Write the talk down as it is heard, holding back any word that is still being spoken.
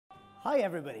Hi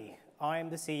everybody, I'm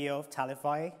the CEO of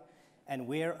Tallyfy, and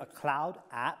we're a cloud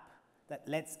app that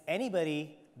lets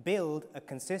anybody build a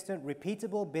consistent,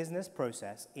 repeatable business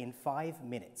process in 5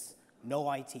 minutes,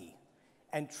 no IT,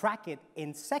 and track it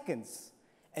in seconds,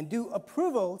 and do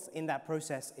approvals in that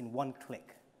process in 1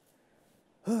 click.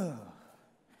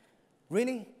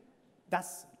 Really?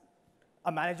 That's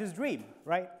a manager's dream,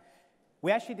 right?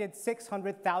 We actually did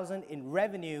 600,000 in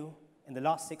revenue in the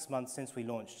last 6 months since we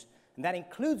launched. And that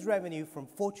includes revenue from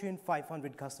Fortune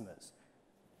 500 customers.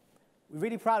 We're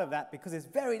really proud of that because it's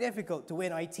very difficult to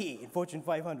win IT in Fortune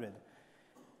 500.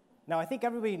 Now, I think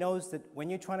everybody knows that when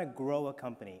you're trying to grow a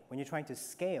company, when you're trying to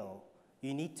scale,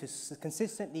 you need to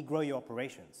consistently grow your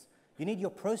operations. You need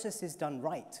your processes done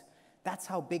right. That's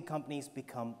how big companies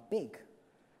become big,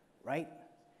 right?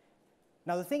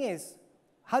 Now, the thing is,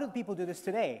 how do people do this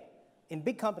today? In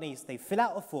big companies, they fill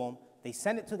out a form, they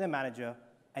send it to their manager,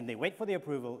 and they wait for the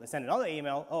approval. They send another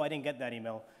email. Oh, I didn't get that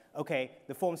email. OK,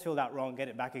 the form's filled out wrong. Get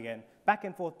it back again. Back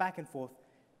and forth, back and forth.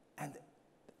 And,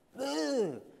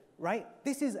 right?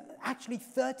 This is actually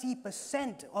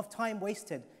 30% of time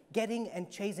wasted getting and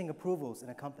chasing approvals in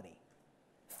a company.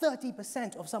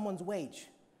 30% of someone's wage.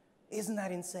 Isn't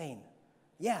that insane?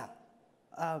 Yeah.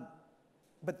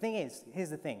 But thing is, here's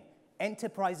the thing.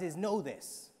 Enterprises know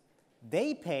this.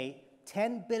 They pay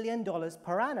 $10 billion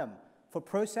per annum for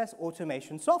process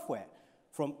automation software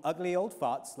from ugly old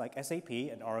farts like SAP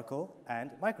and Oracle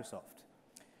and Microsoft.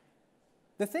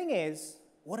 The thing is,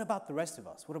 what about the rest of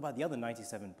us? What about the other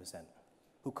 97%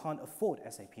 who can't afford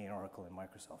SAP and Oracle and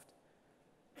Microsoft?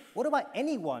 What about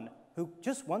anyone who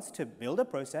just wants to build a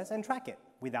process and track it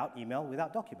without email,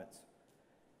 without documents?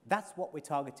 That's what we're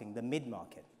targeting, the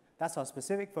mid-market. That's our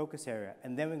specific focus area,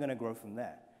 and then we're going to grow from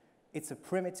there. It's a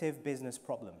primitive business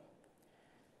problem.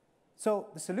 So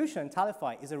the solution,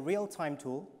 Tallyfy, is a real-time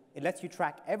tool. It lets you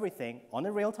track everything on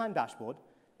a real-time dashboard.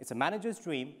 It's a manager's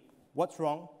dream. What's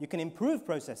wrong? You can improve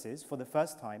processes for the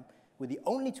first time with the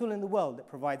only tool in the world that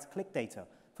provides click data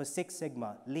for Six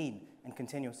Sigma, lean, and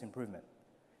continuous improvement.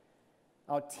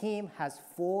 Our team has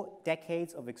 4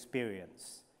 decades of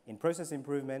experience in process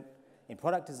improvement, in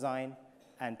product design,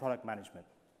 and product management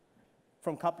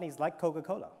from companies like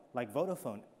Coca-Cola, like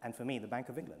Vodafone, and for me, the Bank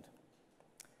of England.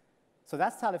 So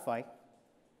that's Tallyfy.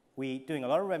 We're doing a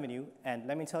lot of revenue, and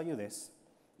let me tell you this.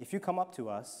 If you come up to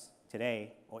us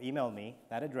today or email me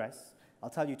that address, I'll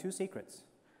tell you 2 secrets.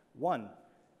 1,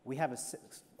 we have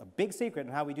a big secret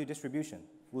on how we do distribution.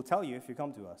 We'll tell you if you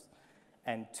come to us.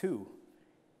 And 2,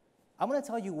 I'm going to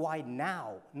tell you why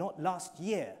now, not last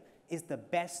year, is the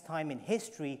best time in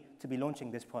history to be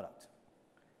launching this product.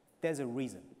 There's a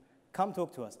reason. Come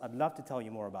talk to us. I'd love to tell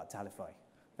you more about Tallyfy.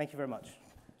 Thank you very much.